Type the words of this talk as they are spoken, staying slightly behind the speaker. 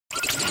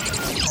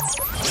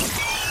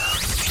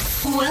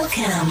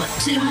Welcome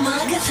to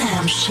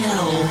Magafam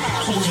Show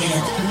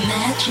with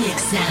Magic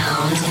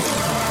Sound.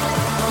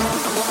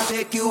 I wanna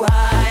take you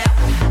higher.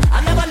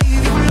 I never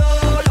leave you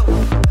low, low.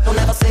 Don't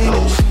ever say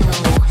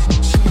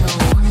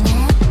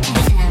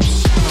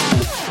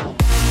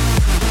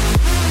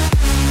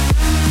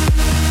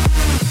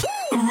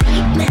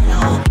Right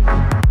now,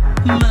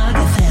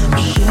 Magafam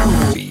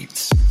Show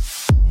beats.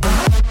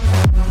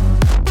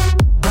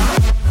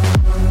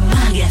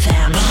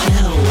 Magafam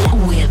Show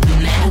with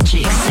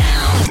Magic Sound.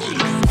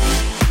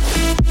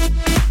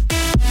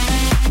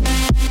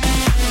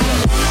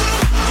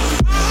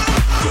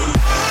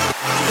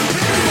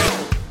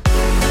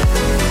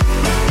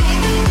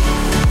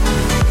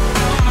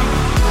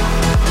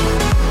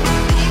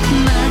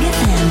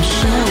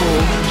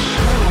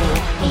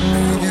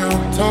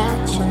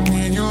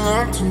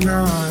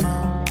 Tonight,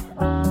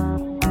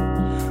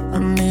 I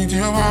need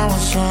you by my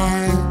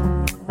side.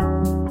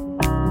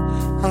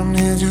 I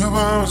need you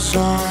by my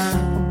side.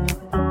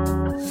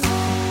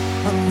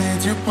 I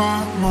need you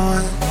by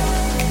my.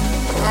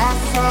 I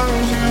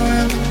found you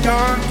in the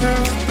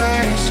darkest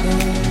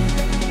places.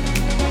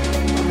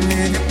 I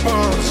need you by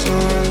my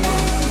side.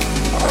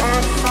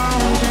 I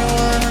found you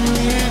and I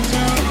need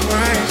you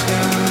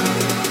places.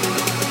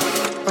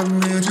 I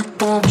need you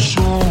by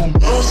my side.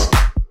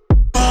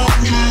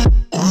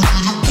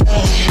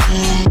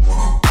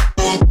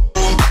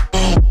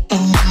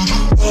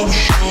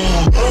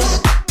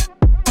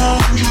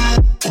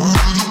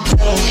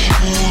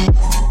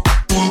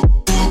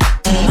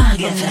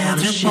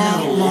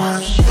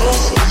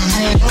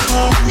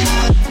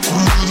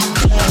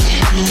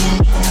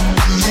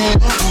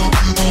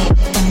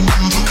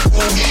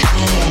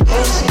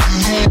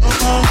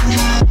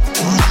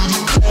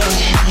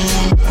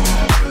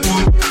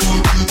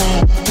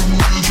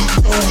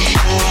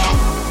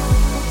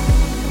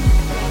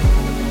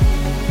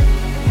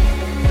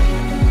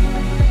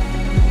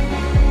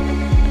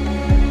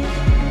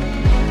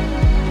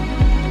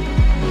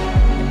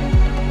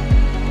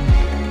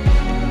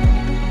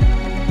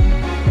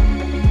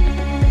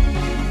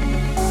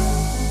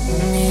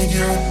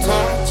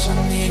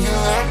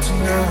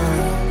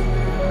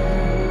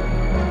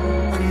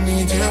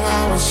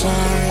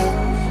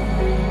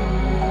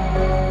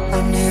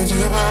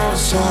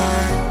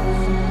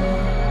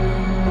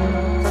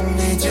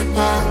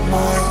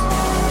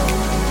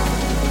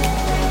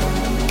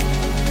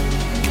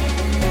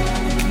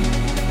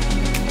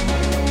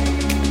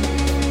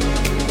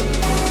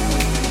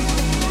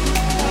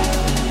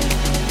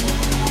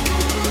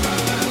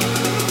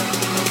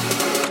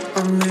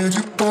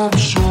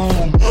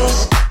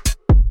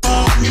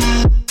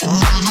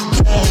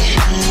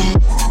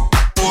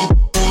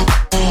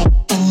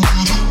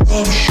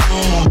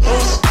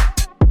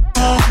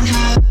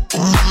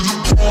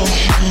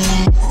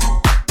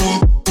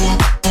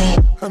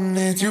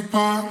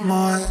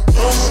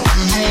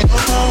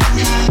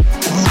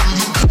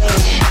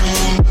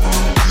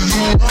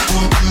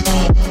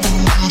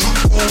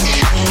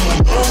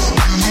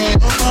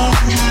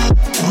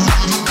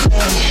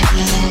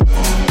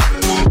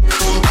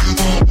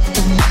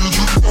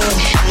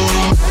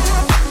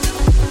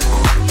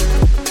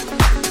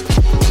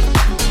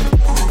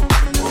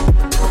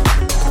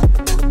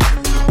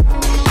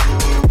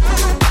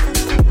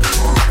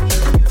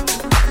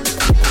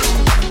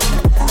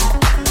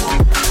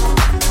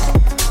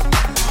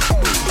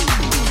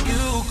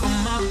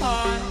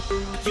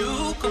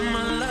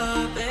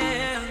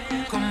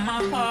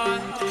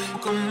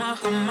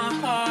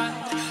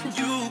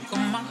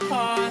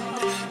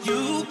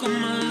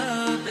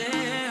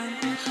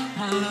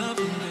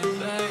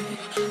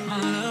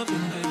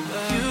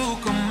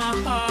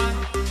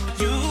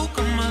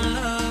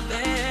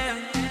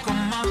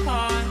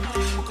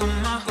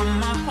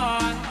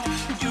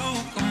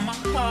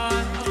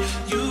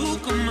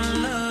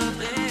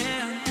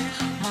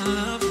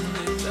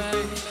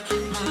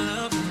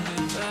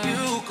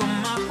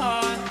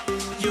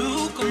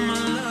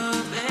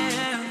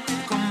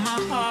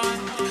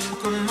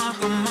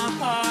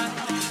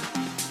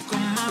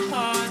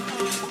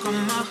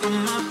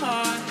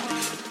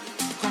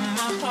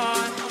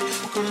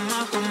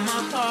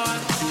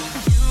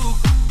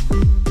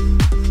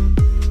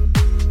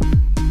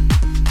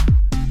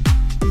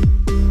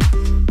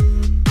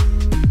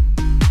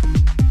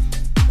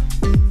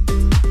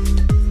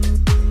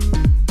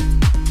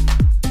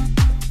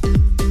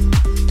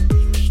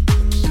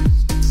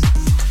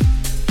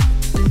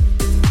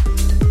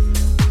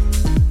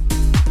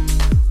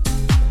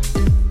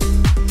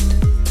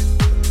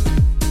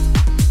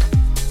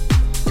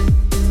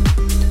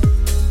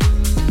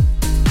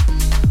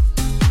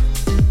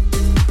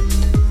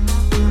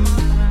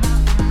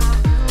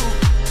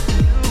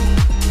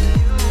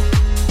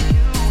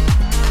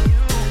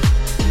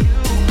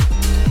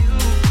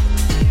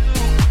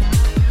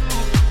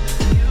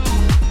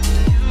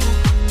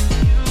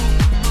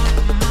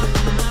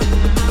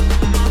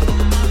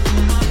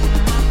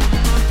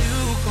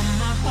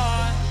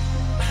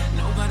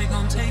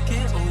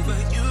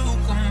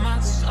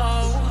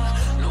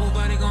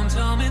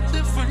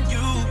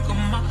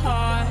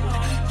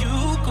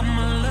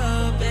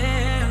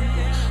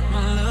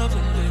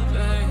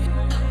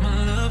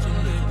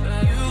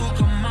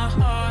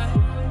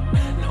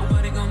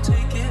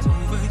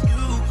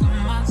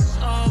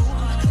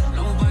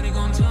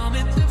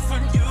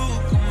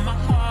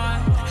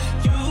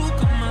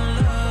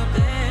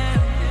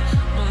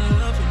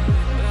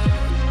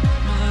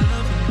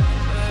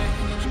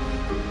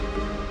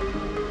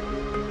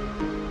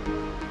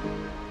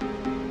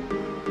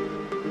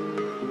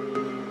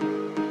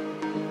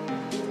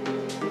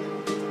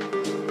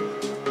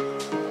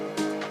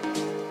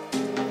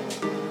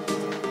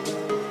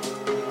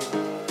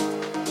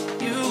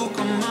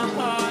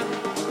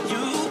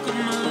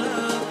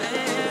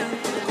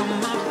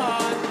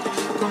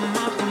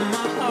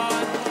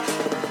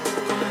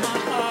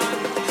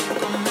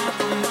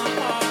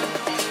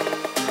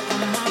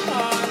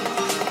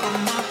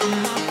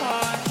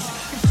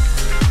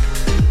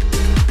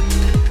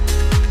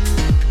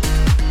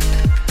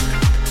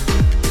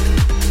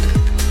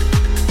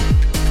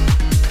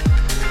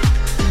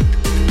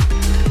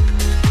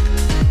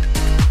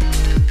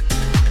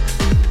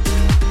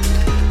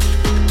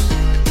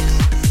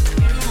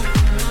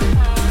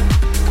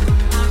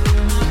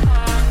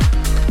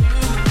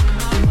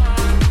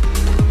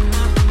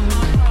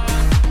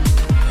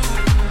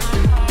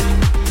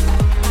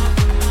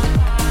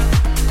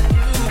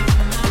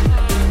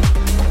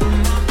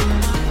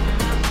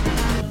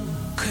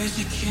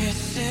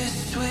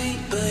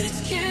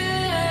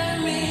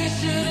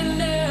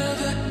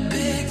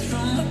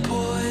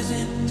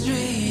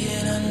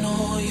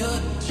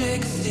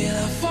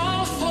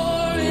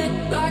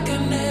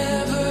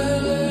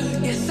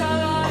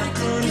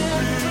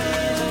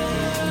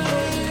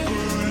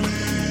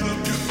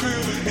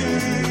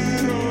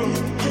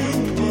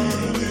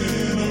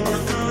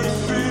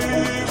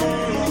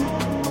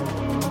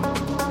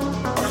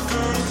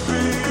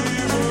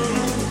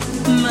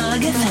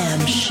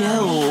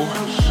 chill.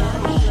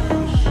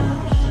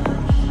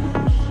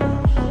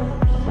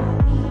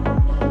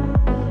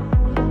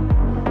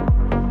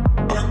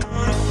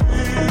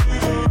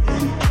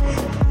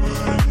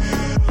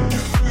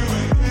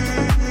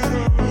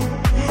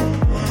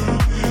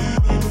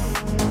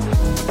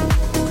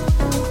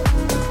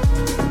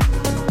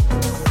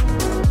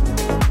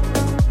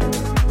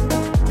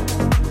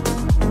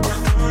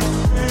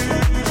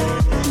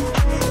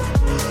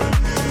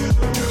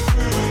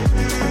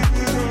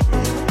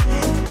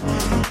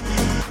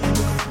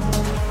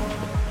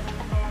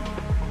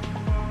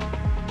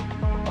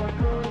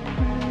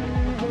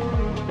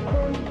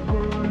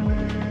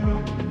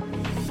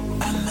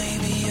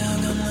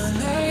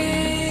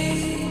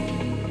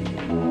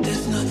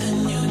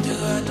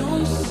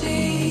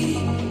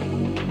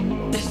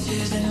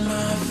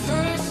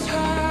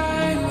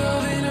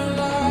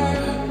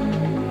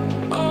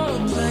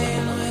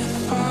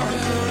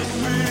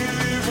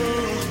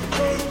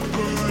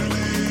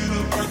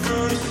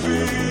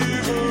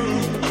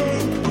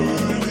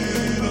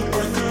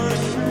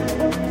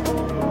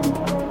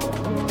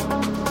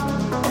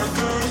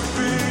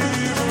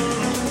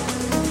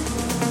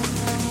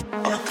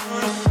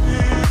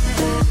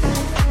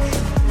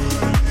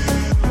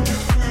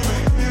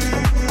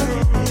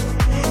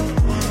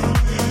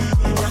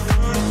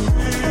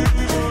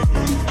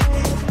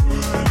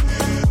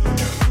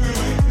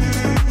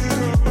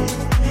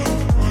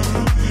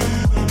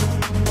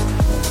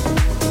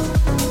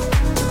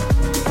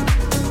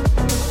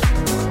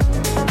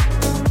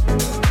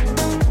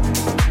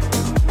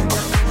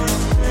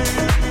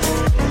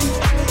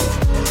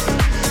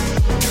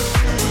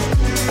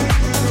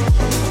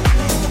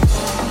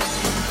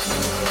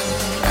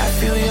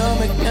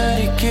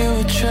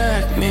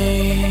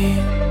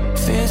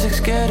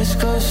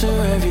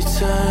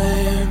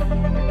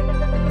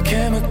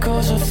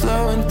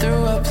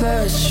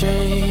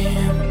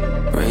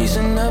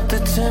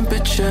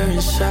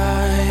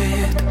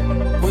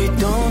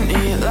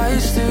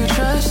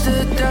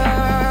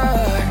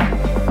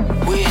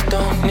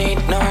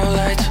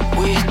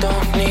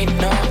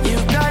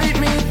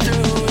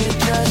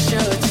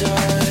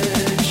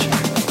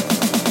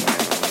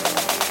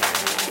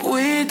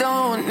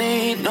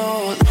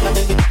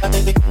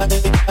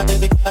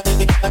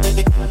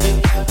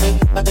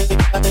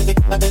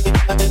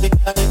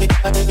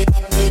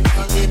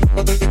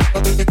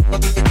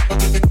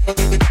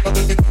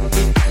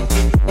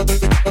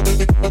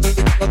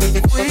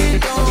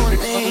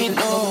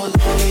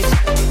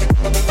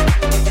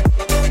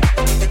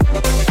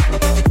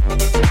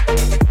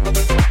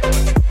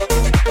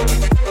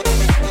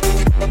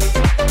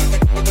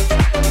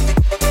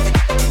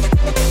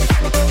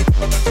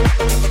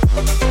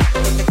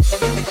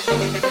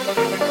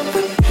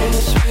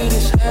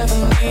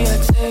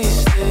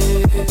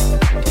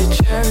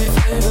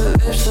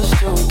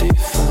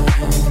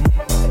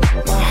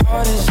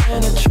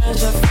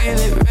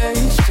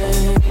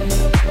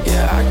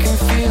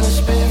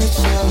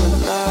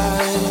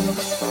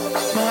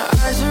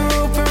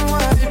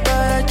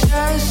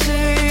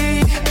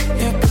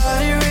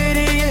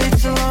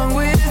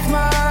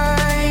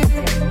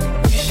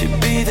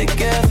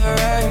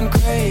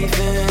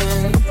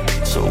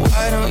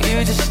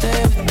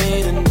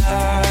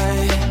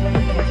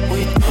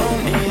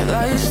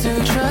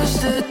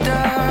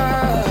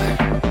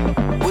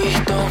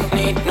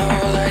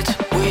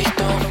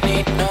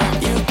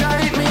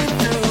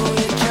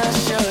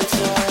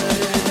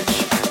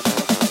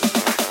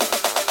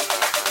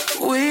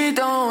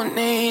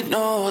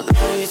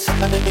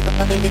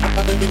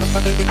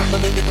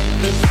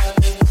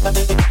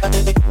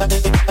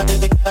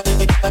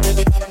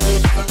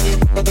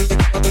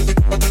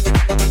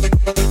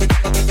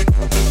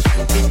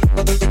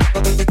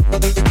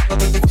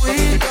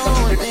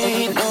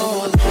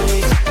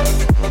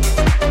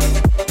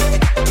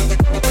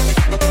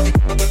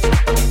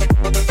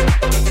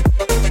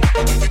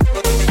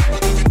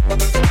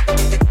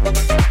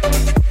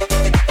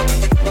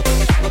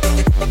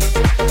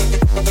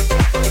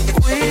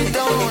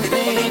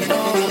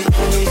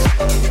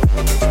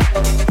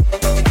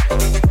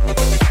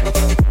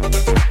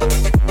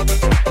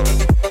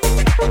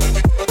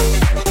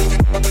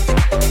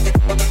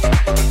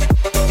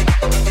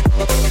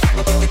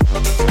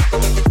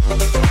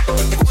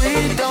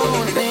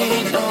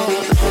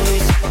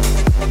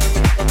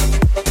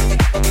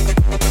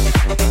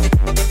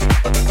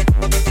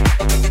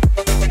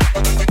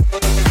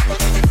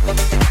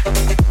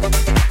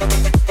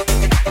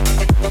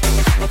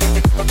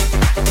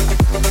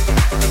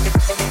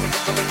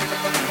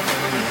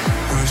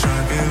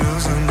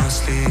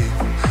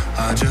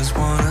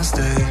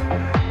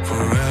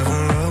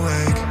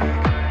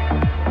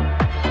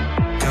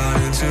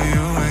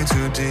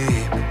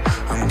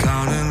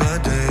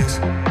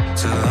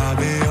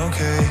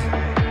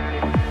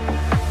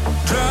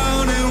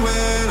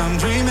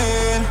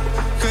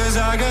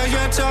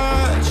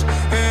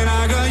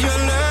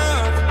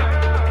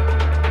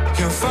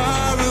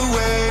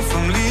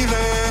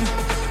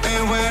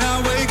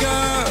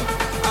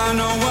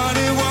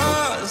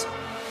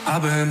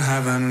 I've been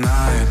having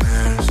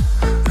nightmares,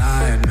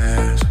 nightmares.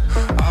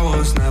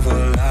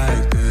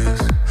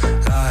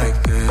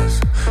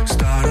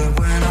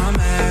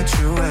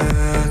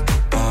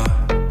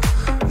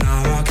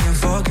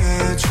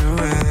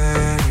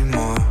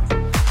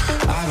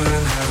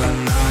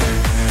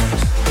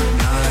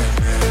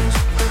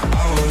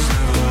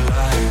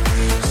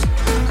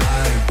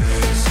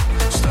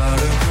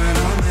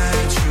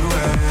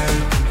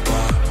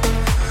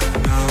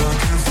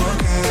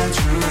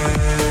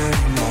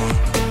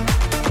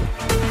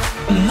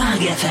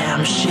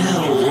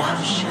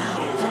 Jam Show.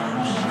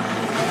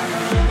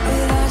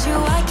 Without you,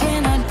 I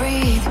cannot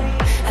breathe.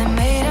 I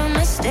made a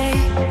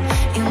mistake.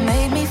 You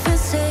made me feel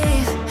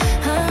safe.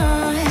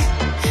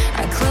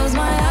 I close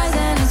my eyes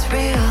and it's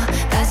real.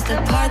 That's the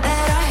part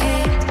that I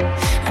hate.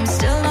 I'm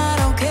still not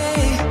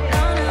okay.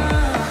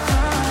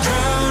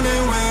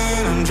 Drowning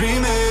when I'm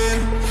dreaming,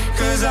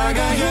 'cause I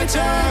got your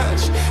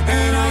touch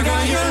and I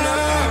got your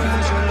love.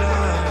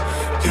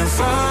 You're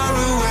far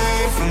away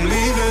from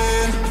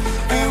leaving,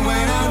 and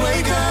when I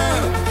wake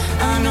up,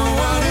 I know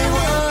what it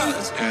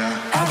was.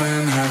 Yeah, I've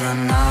been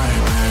having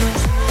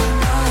nightmares.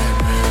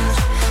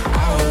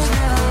 I was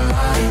never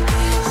like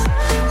this.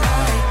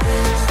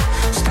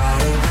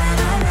 Started when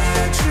I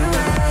met you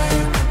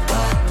at the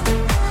bar.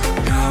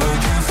 Now I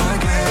can't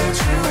forget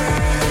you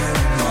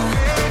anymore.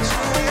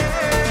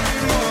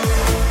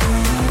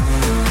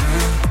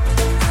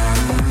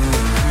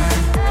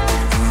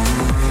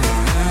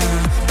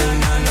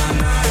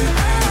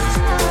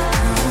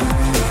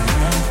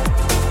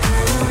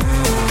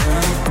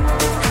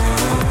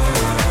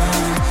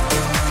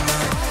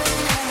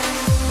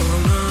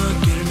 I'm not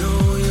getting no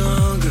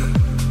younger.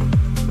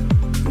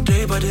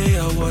 Day by day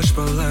I watch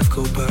my life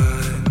go by.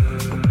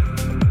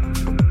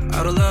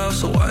 Out of love,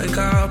 so I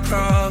got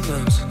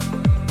problems,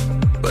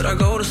 but I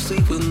go to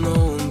sleep with no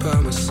one by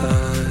my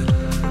side.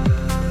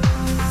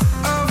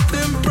 I've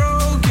been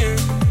broken,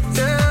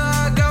 yeah,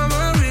 I got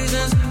my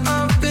reasons.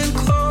 I've been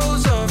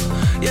closed off,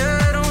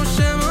 yeah, I don't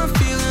share my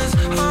feelings.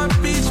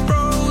 Heartbeats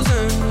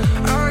frozen,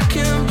 I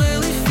can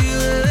barely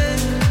feel it.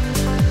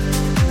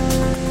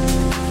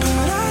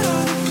 But out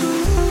of the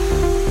blue,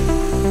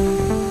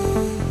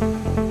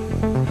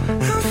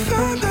 I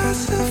find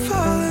myself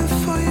falling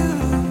for you.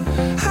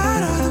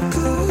 Out of the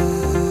blue,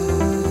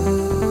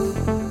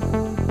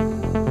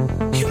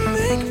 you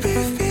make me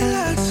feel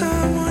like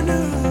someone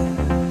new.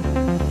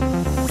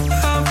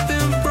 I've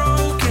been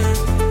broken,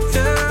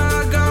 yeah,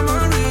 I got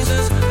my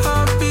reasons.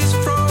 Heartbeats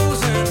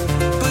frozen,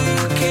 but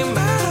you came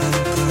out of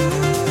the blue.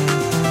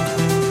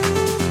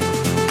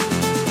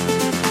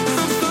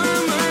 I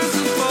find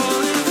myself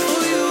falling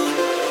for you.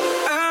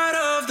 Out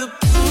of the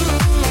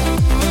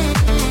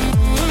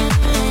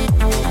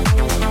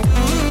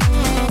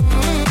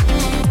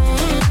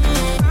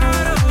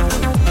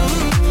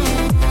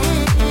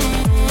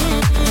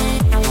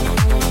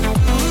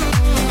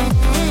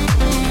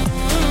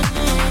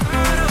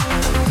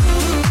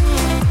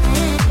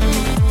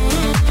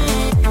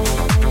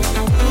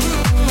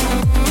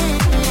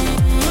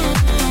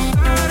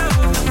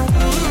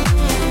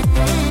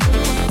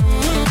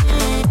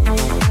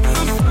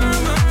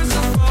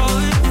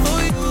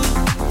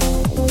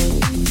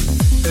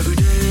every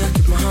day I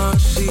keep my heart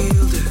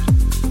shielded,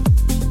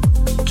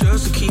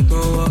 just to keep my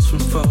walls from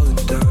falling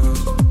down.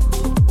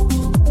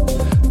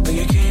 Then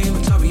you came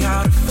and taught me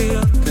how to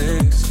feel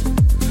things.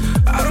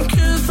 I don't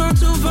care if I'm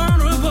too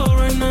vulnerable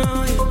right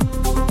now. Yeah.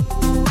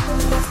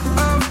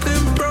 I've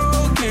been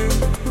broken,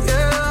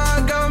 yeah,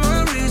 I got my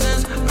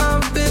reasons.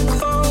 I've been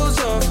closed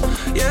off,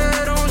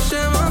 yeah, I don't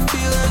share my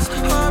feelings.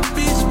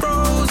 Heartbeats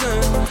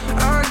frozen,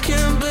 I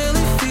can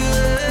barely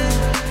feel it.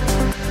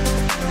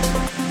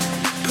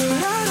 But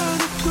out of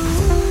the blue,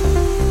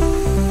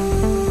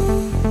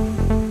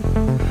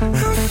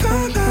 I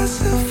find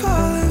myself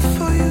falling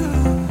for you.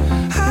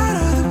 Out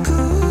of the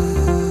blue,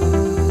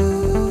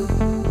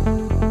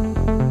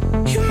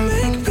 you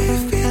make me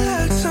feel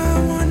like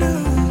someone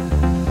new.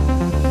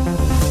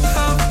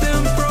 I've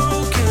been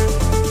broken,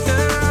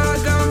 yeah, I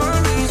got my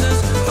reasons.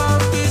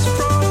 Heartbeats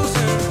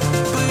frozen,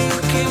 but you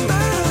came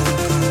out of the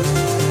blue.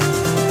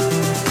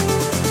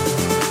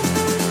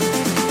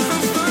 I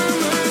find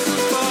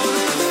myself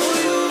falling for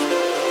you.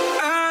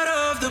 Out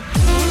of the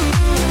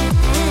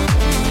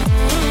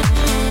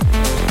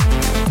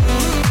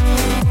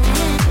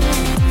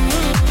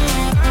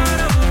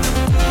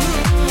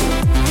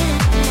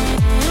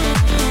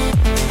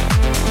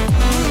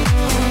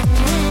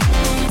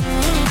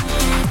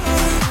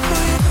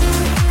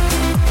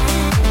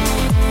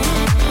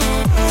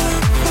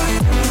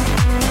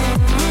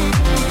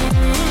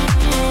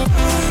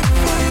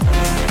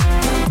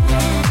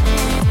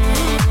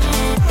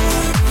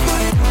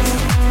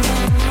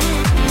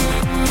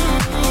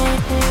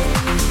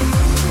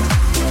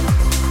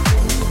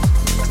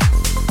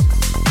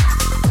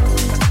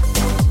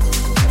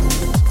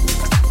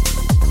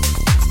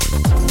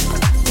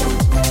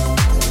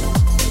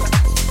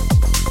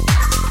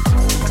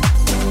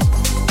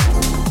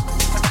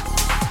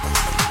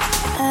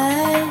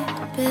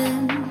I've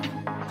been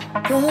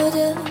bored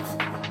of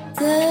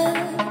the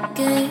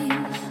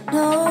game.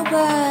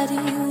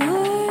 Nobody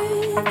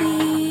worthy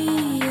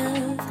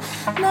of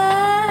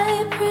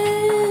my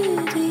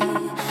pretty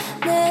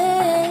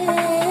name.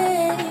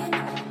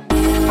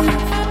 You've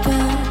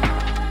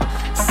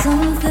got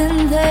something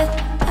that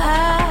I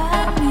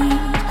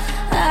need.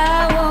 I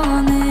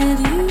wanted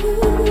you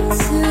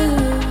to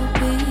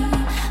be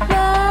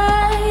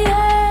my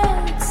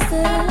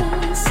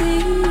ecstasy.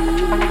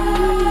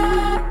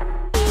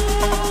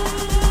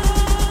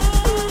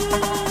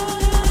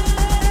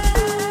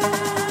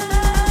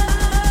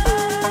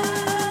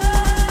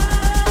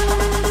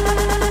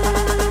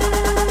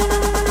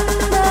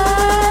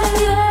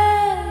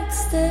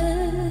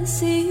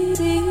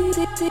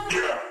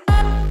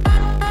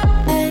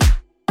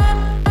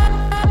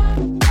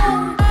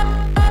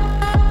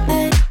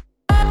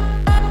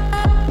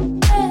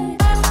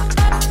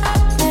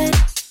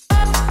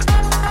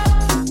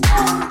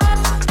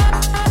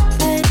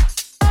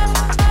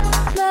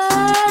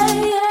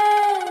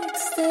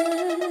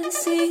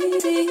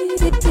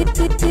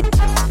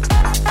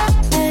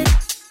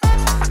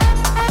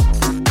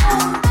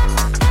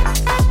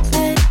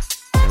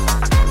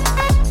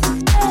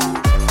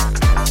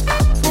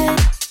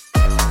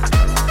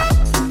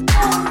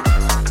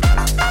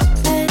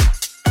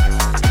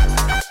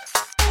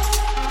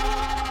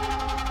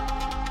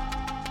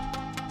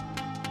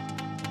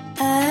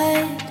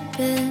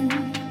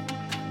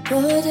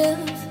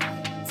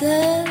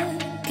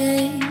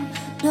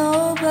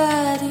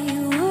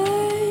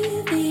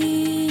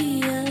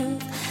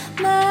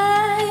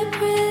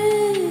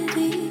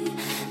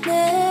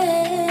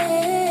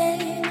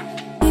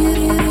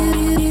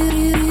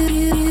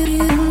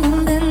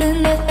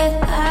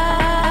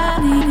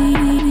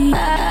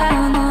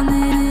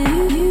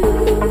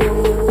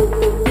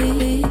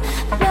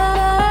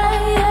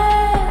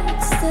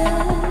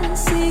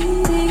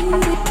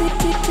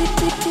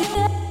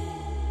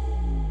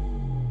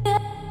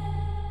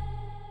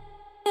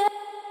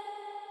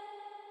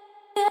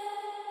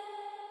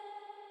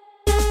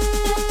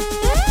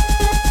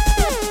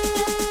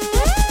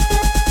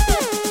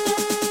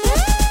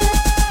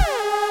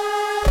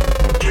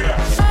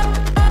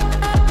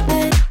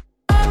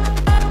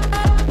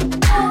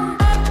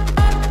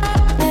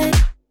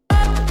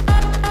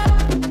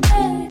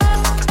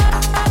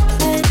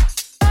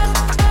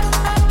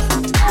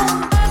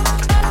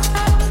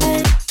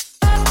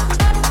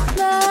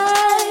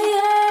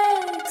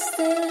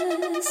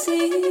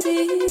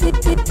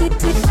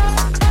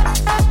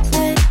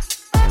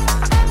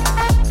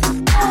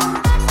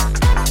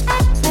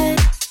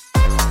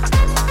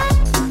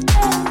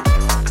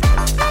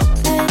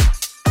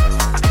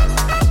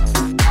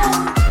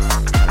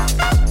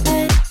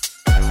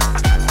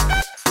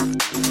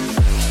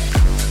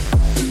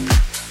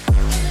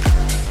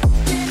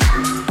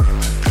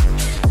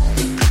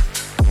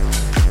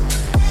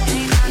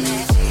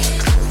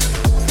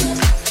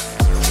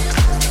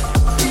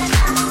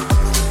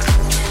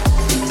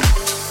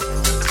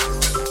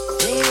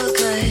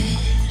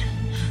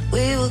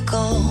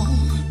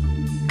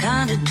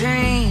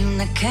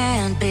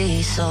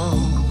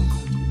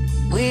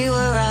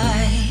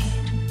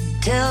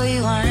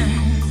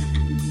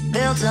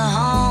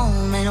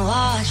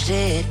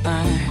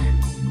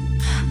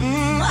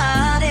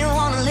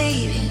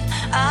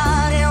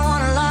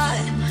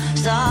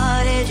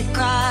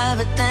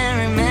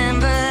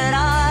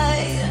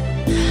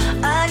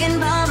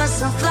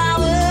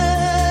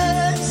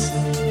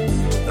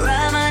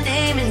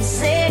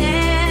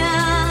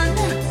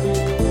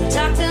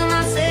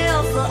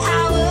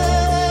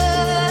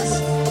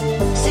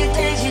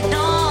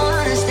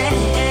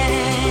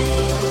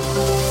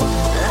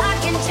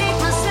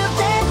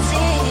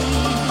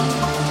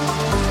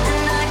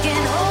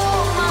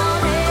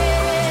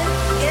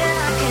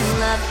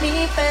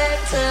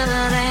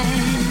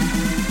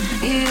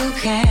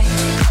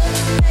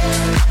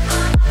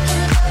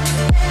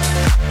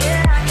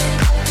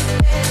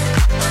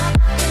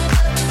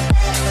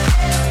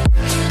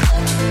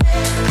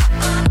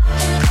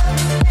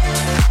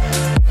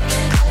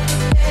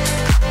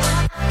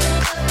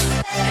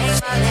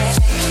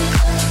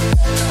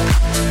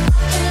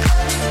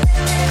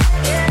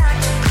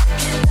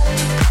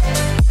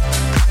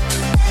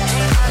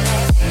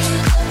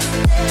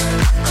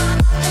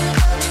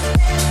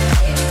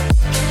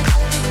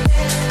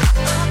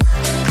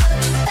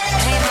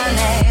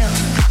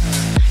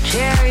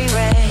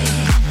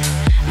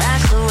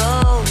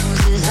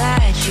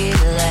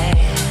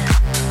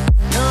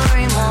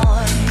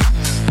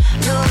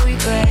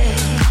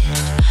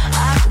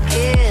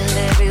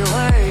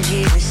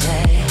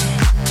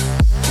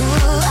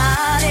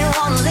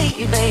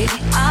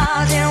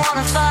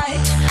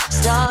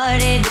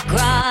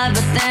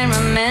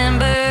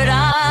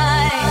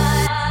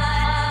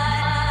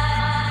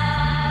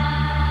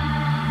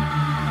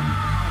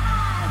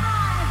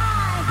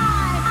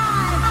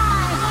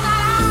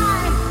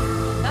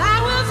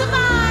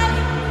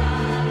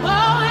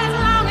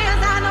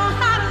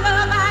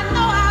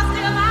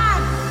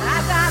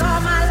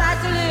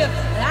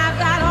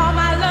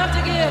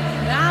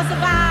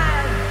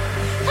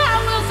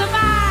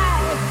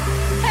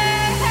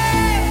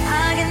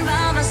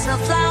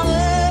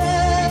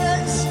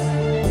 Flowers,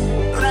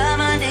 write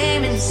my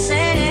name in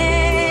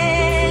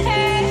sand.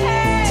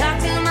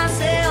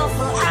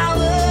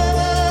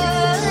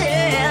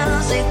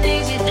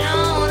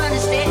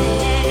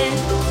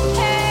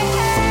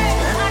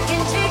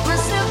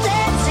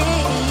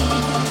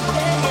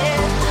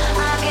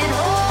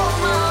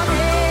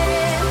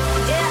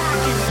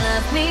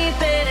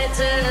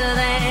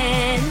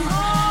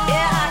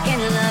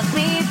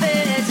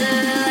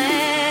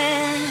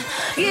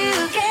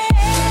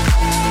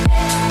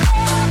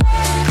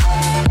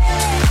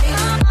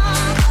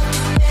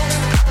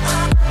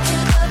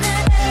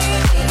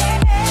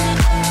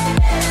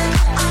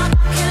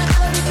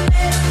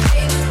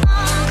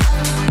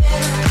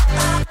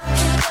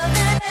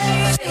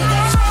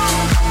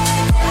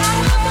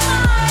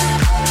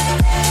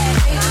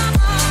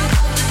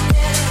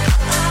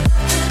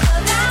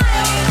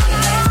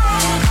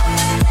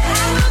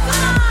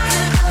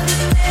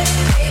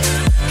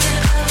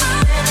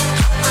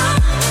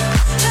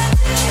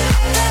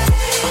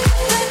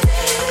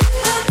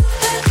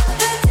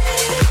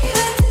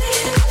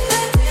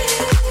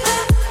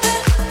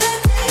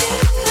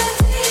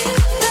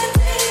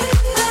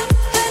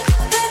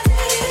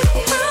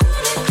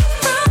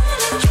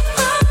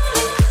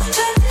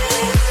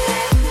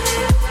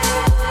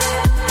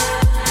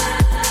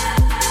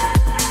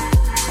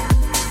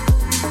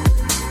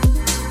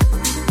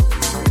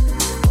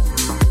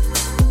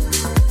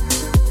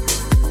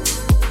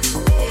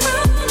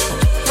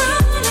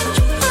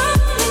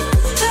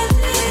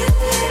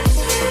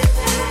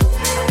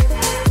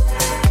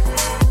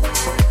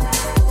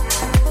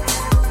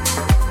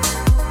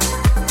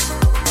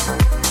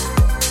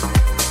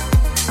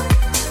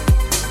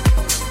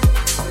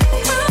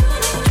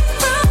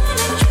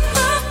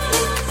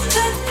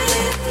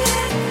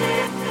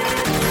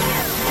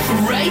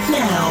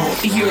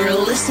 You're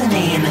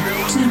listening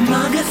to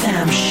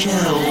MagFM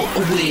Show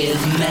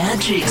with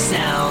Magic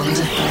Sound.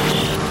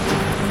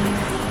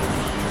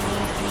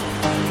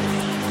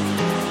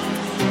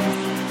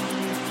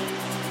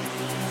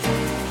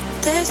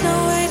 There's no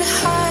way to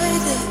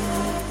hide it.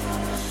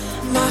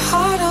 My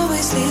heart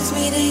always leads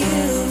me to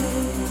you,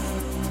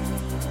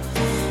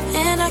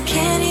 and I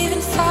can't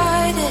even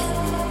fight it.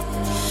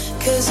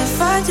 'Cause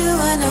if I do,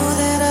 I know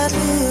that I'd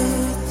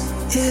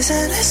lose.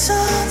 Isn't it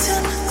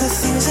something, the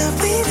things that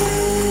we do,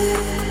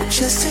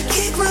 just to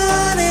keep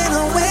running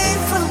away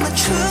from the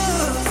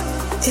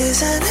truth?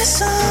 Isn't it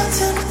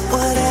something,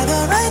 whatever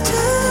I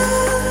do,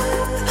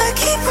 I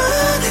keep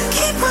running,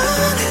 keep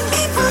running,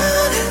 keep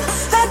running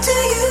back to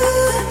you.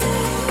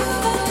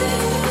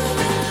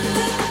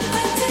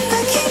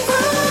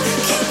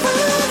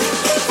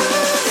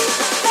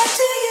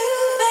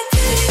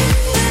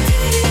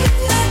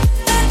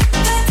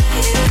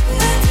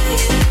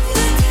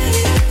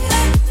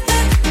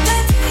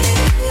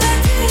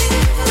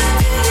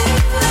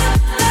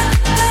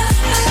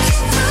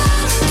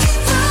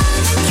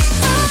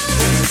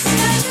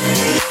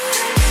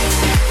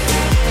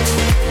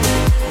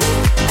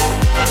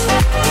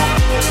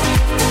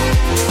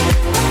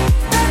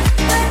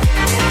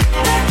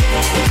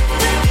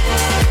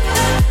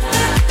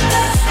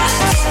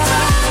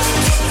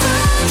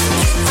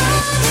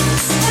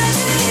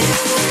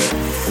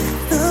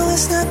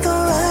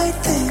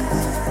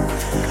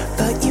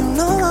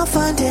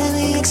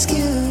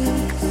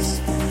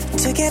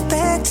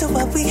 To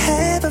what we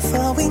had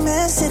before we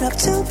messed it up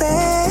too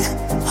bad.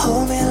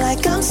 Hold me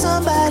like I'm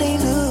somebody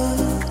new.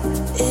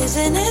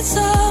 Isn't it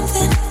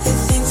something, the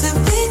things that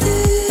we do,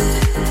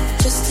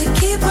 just to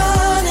keep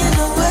running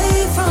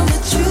away from the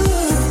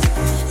truth?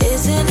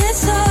 Isn't it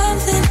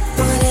something,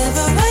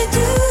 whatever I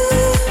do,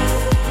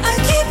 I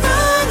keep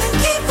running,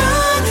 keep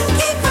running,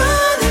 keep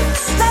running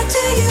back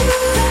to you.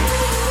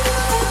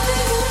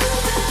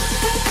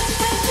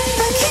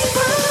 I keep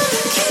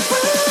running, keep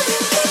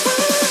running, keep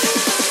running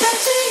back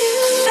to you.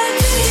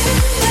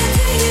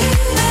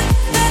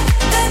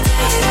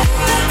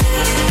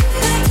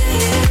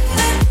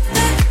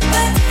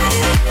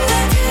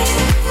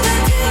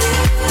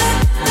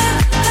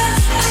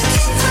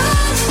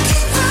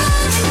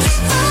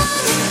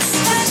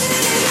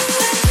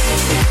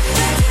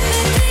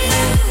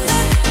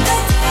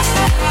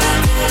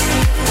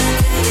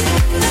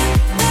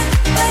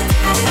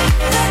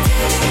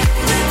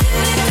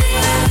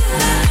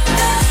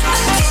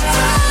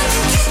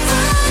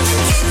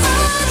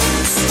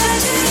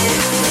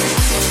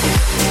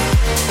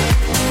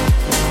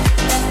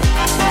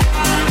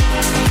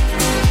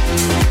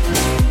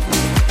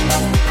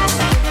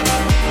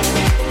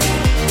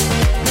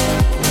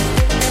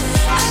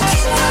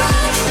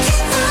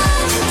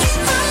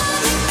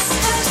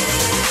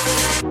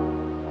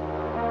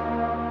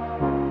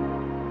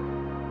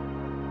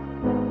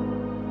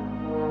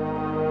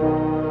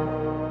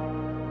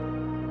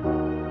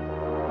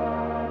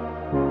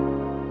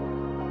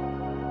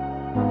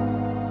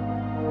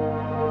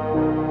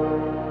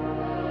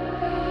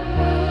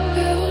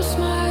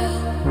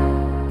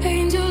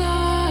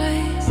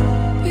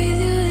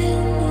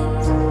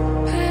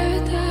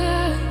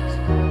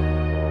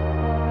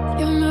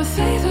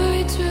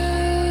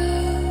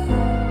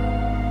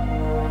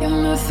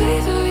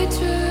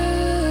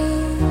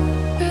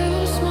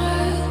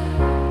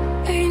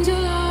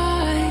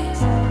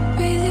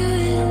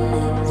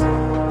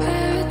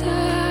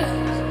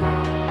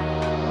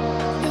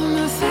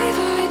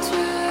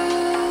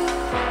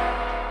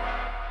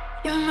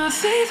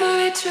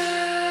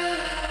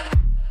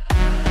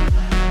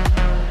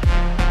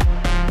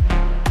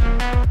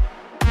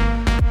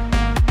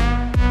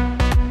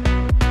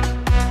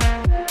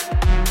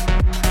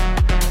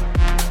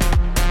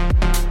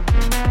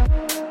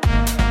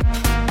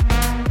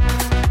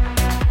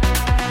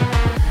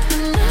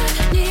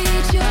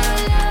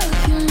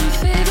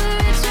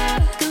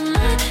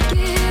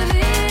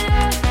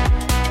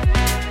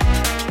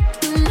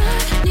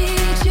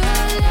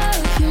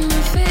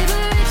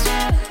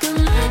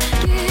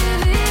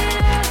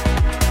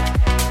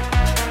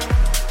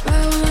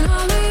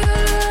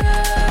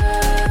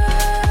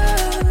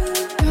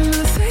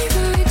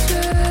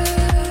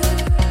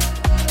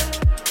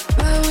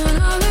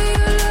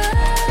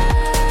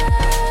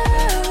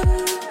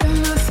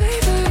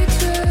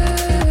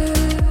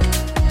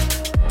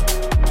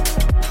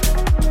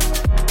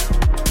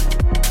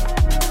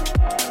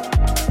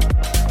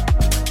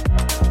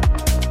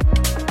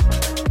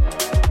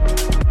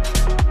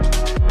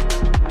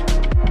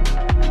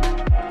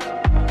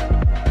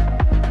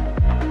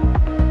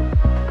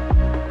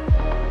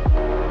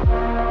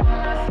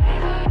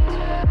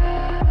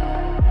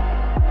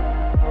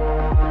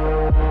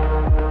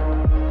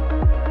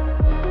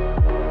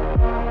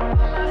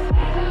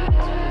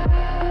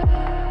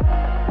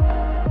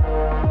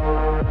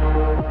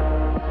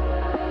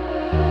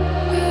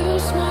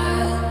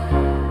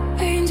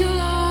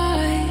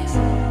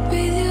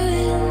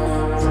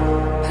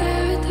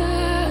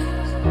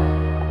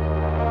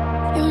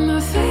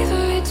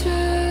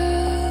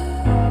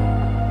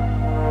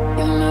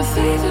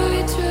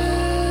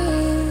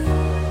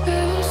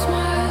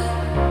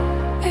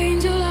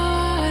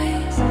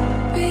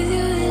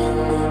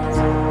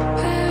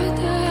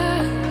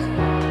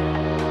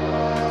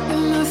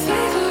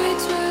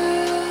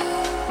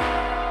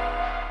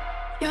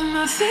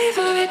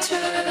 favorite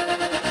drug.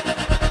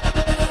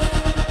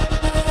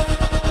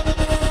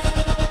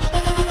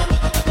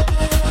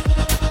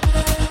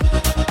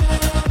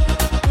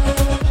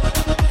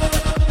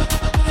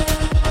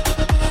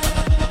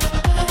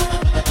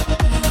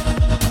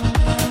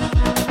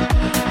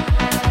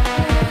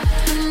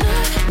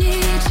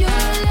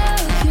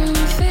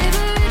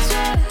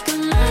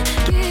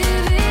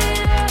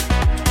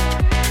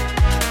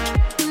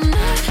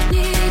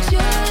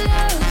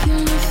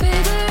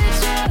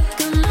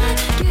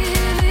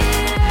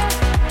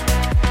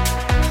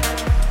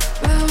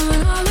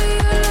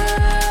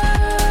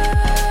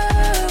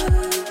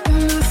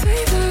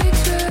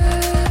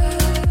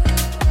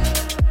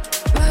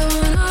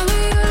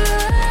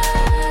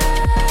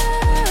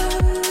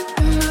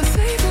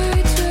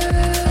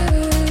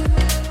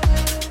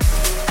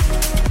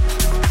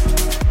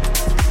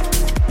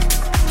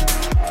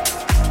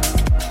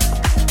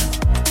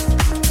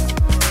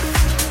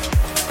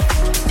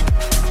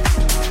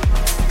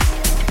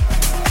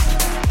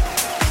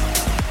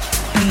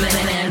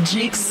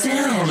 Magic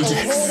sound.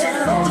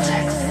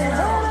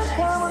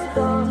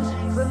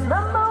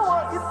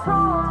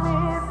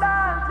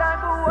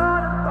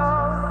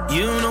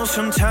 You know,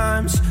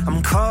 sometimes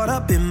I'm caught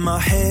up in my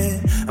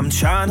head. I'm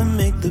trying to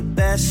make the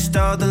best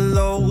of the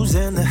lows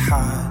and the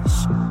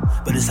highs.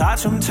 But it's hard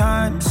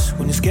sometimes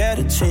when you're scared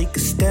to take a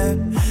step.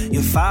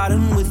 You're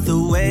fighting with the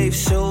waves,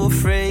 so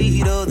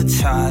afraid of the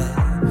tide.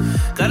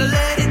 Gotta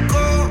let it go.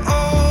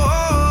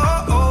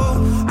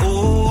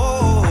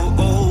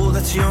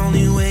 That's the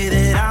only way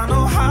that I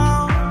know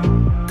how.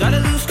 Gotta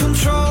lose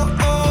control.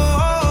 No,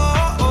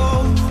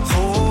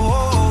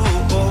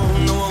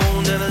 I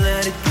won't ever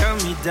let it cut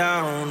me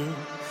down.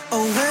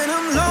 Oh, when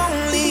I'm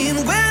lonely and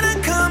when I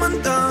come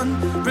undone,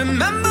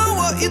 remember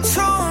what you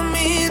told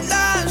me.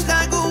 Life's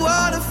like a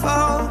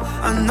waterfall.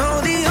 I know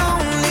the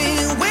only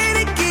way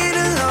to get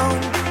along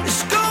is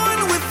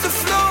going with the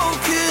flow,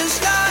 'cause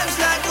life's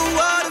like a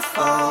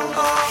waterfall.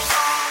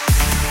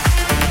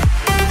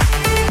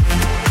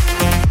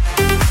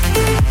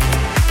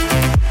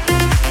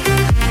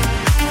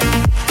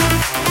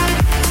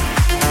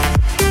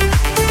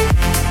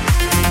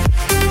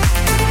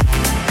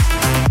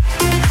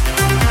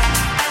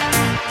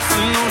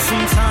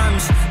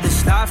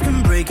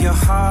 Your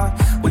heart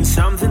when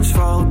something's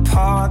fall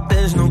apart.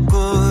 There's no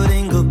good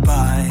in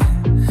goodbye,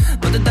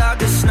 but the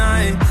darkest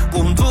night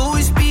won't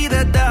always be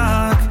that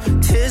dark.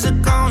 Tears are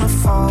gonna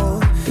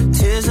fall,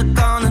 tears are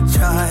gonna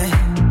dry.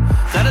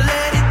 Gotta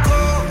let it go.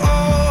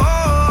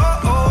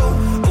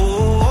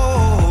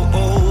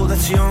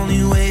 That's the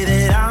only way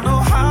that I know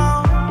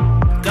how.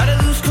 Gotta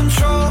lose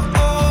control.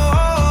 No,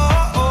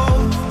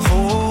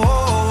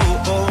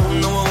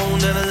 I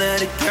won't ever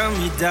let it cut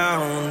me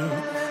down.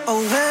 Oh,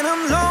 when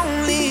I'm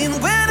lonely and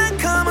when I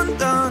come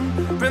undone,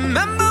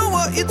 remember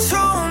what you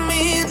told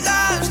me.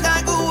 Life's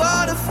like a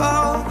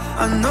waterfall.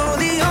 I know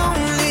the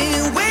only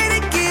way to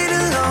get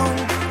along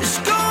is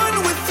going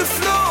with the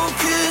flow,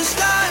 'cause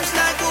life's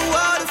like a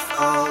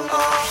waterfall.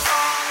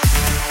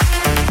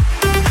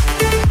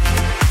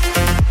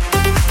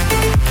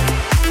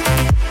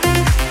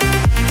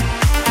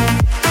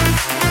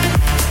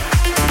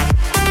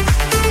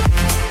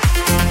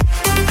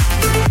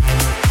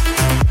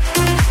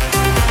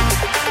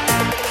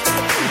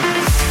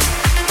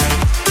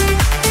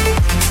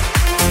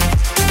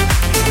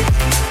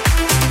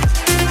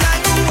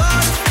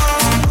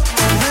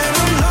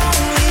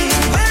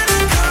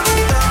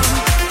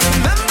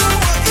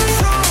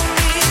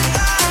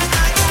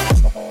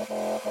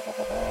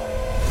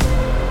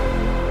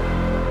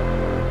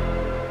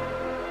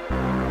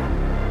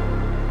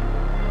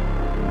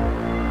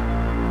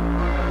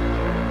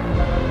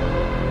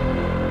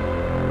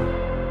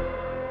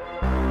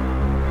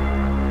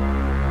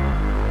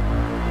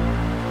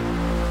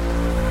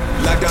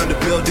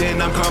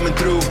 I'm coming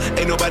through,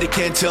 ain't nobody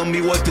can tell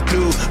me what to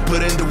do.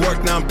 Put in the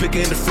work, now I'm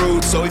picking the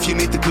fruit. So if you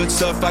need the good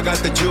stuff, I got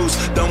the juice.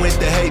 Don't hit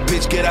the hate,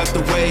 bitch, get out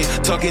the way.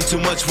 Talking too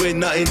much with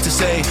nothing to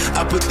say.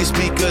 I put these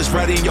speakers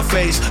right in your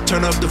face.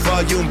 Turn up the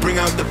volume, bring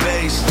out the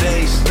bass.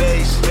 Bass,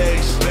 bass,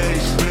 bass,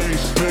 bass,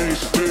 bass,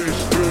 bass,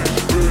 bass, bass,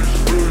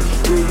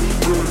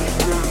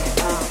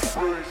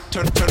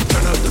 Turn up the volume,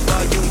 turn up the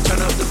volume,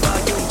 turn up the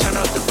volume, turn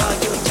up the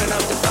volume, turn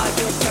up the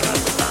volume, turn up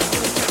the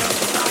volume,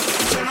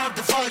 turn up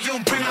the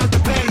volume, bring out the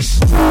bass.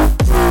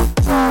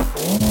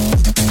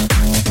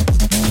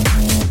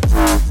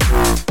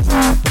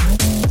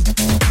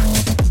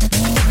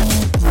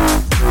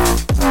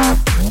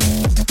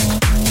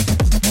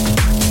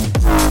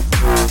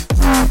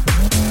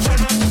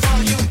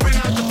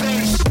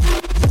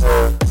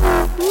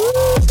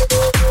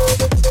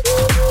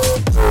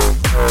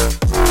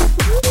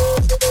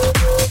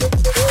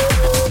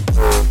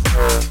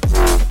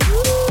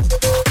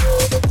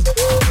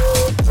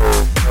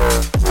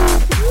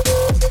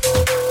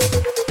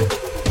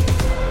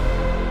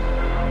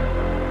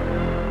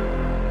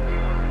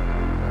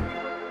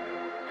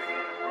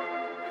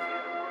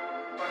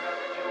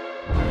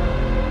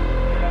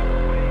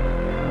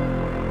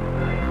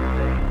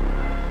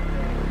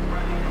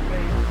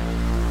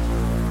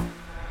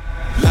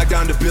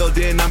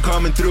 building, I'm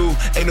coming through.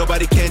 Ain't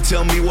nobody can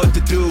tell me what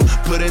to do.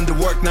 Put in the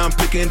work, now I'm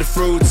picking the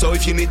fruit. So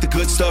if you need the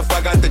good stuff,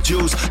 I got the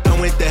juice. Done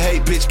with the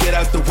hate, bitch, get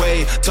out the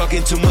way.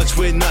 Talking too much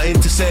with nothing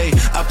to say.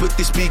 I put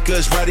these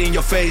speakers right in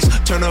your face.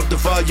 Turn up the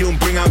volume,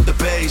 bring out the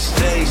bass.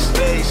 Bass,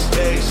 bass,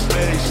 bass,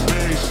 bass,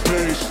 bass,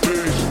 bass,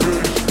 bass,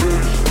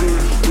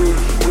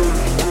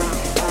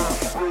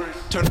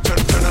 Turn up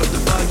the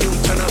volume,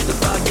 turn up the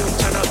volume,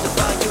 turn up the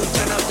volume,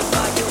 turn up the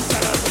volume,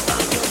 turn up the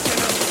volume,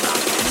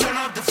 turn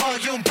up the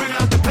volume, bring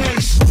out the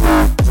bass.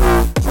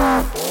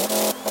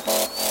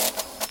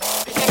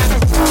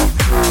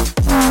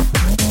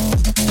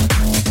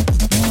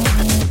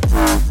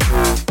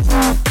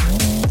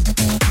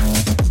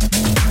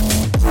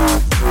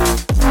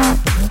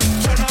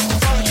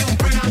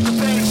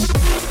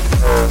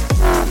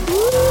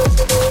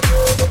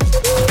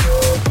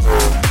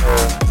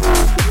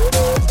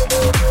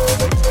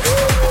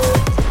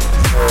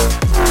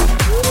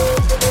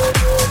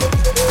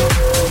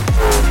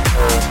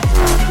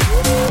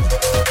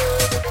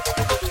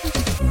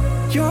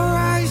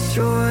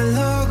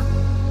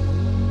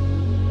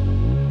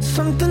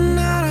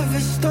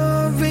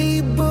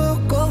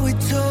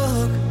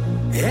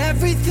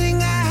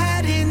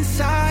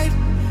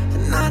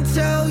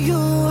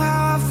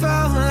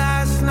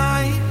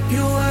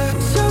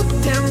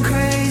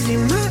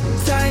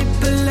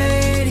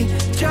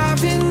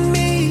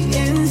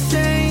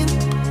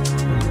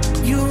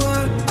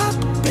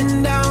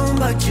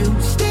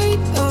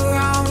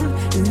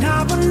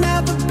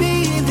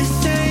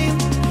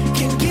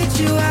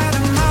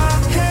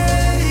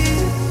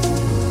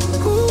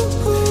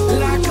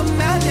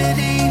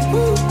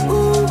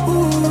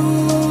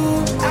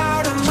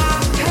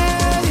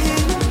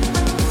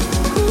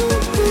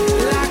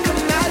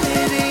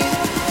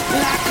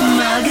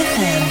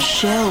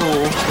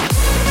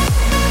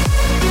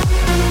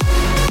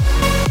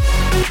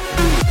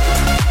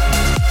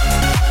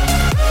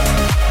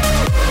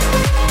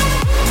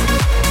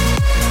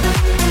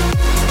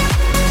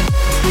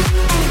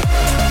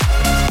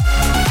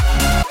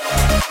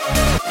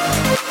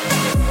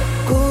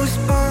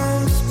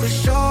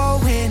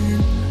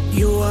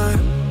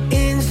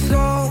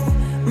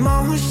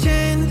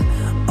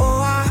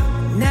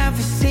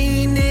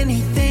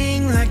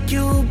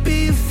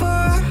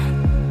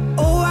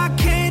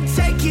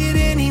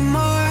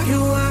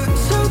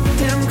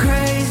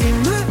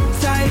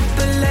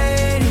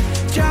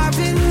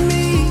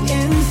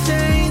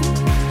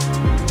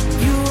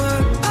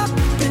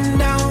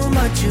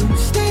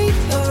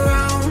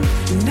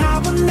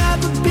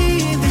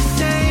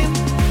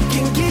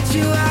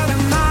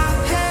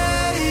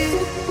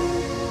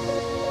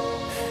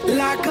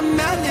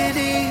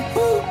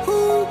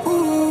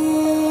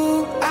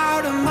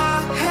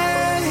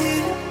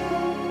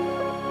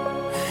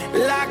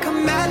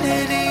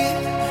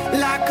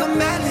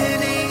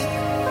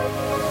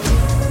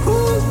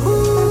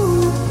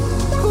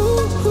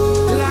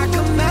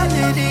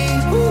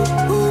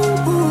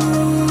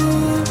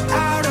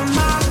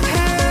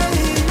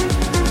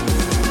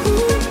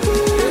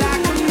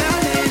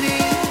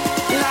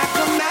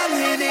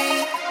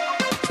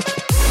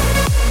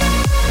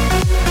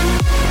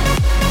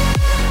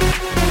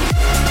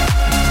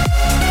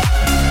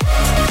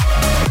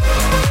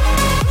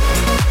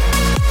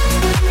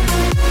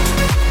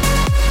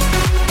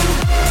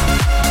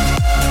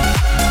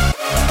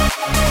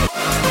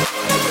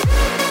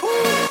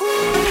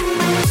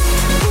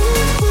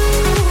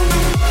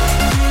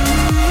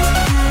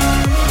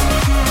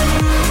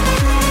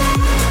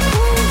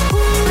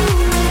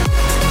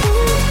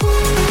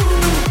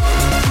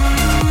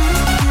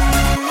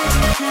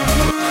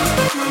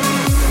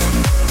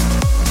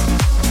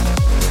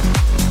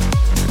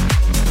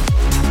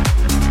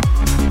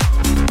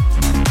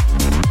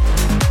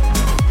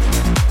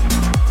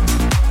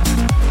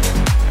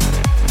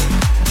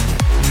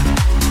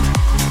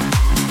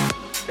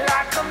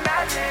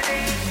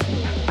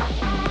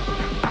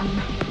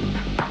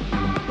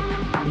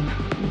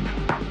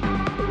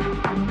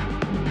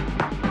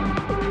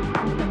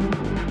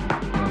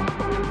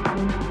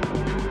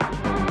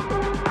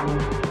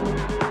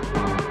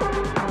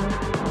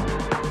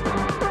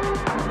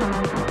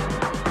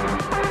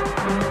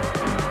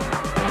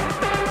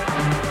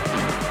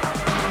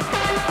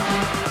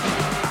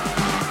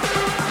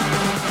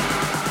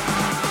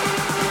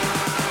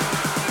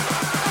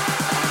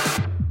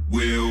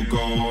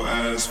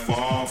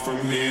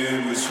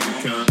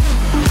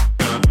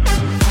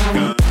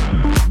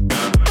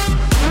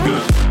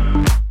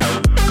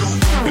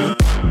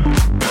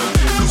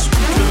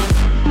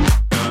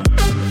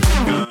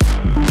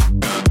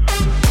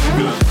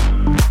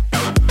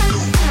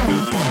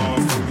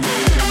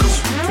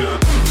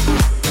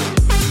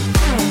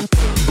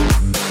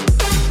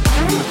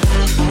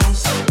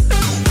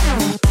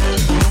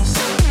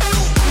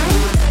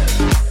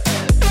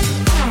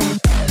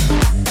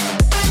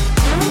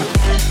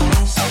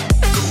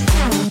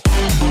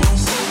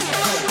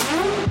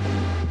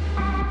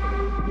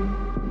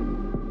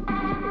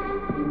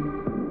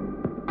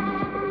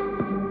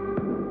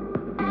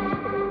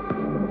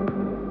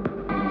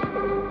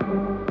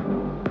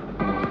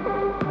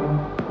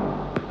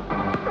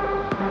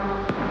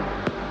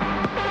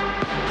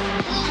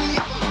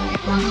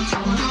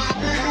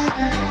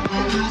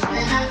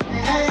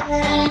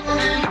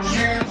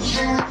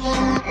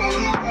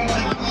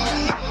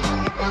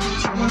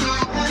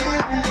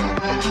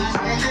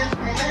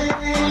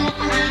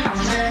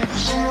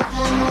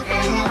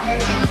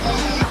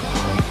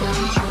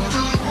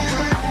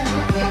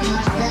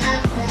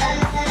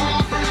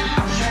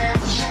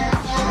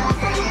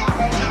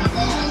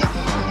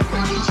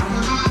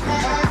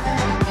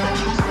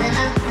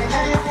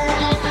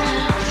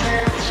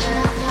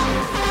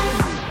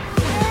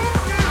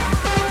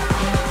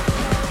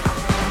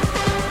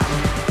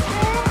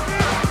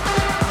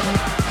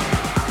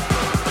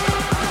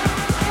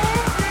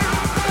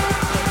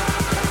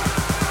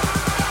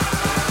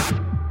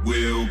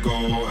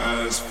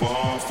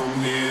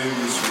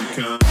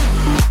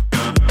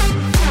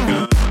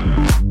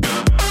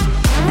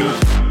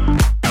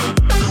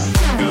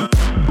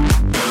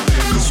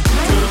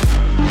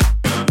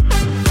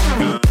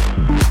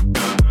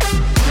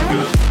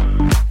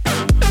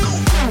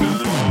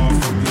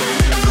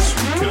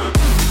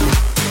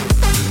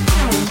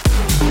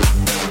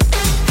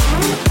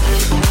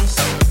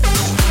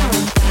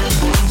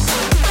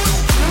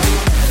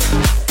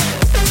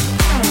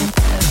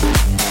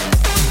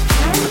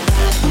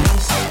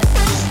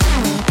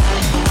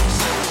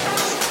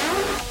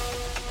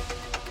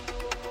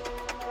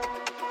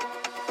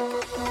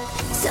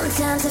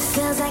 Sometimes it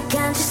feels like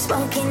I'm just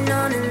walking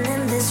on an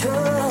endless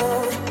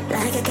road,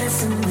 like I got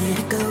somewhere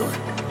to go.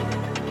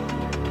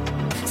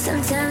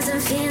 Sometimes I'm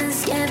feeling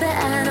scared, but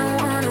I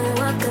don't wanna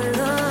walk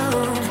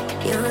alone.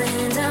 You're the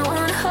hand I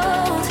wanna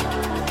hold,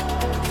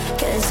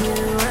 'cause you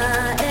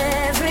are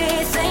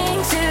everything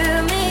to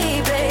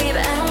me, babe.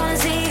 I don't wanna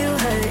see you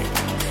hurt.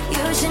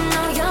 You should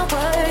know your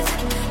worth.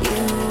 You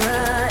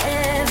are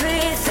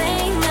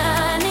everything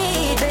I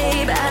need,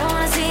 babe. I don't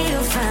wanna see you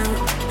frown.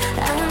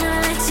 I will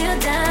never let you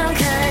down,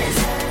 'cause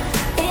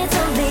it's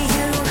only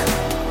you.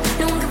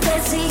 No one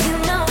compares to you,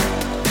 no.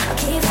 I'll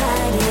keep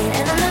fighting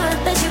and I'll never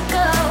let you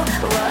go.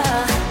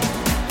 Whoa.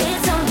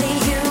 It's only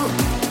you.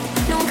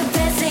 No one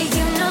compares to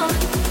you, no.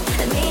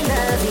 Let me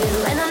love you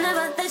and I'll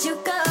never let you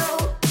go.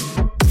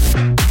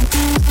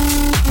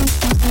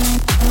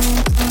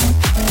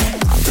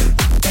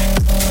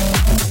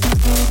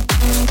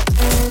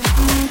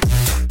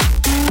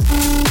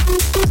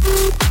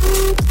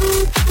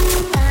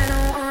 I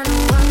don't wanna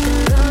walk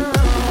alone.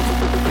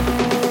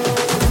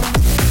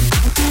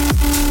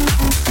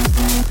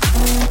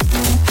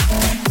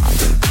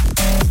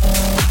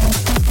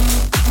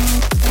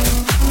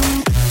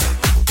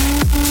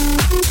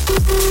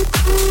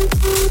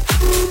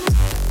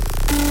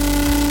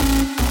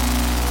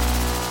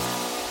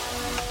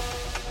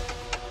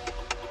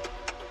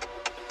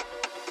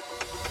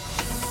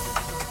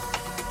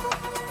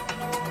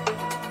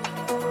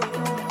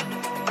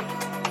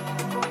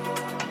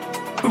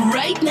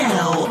 Right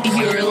now,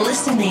 you're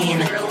listening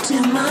to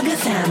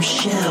Magafam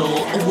Show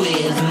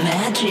with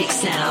Magic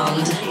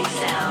Sound.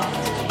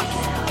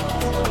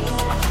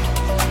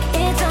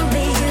 It's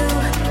only you.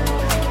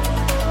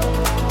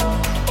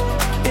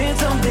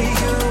 It's only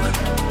you.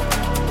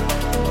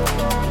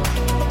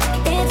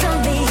 It's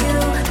only you.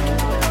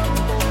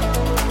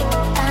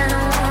 I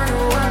don't wanna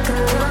walk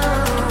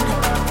alone.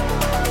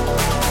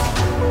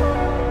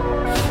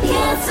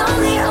 Yeah, it's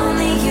only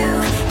you.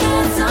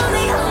 Yeah, it's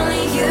only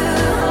you.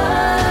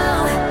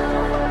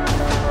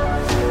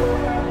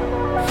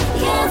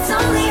 Yeah, it's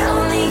only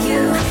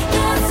you.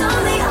 Yeah, it's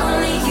only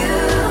you.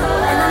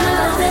 And I'll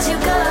never let you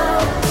go.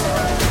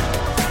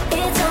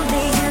 It's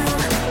only you.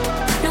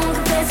 No one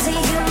compares to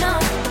you, no.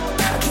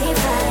 I'll keep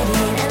fighting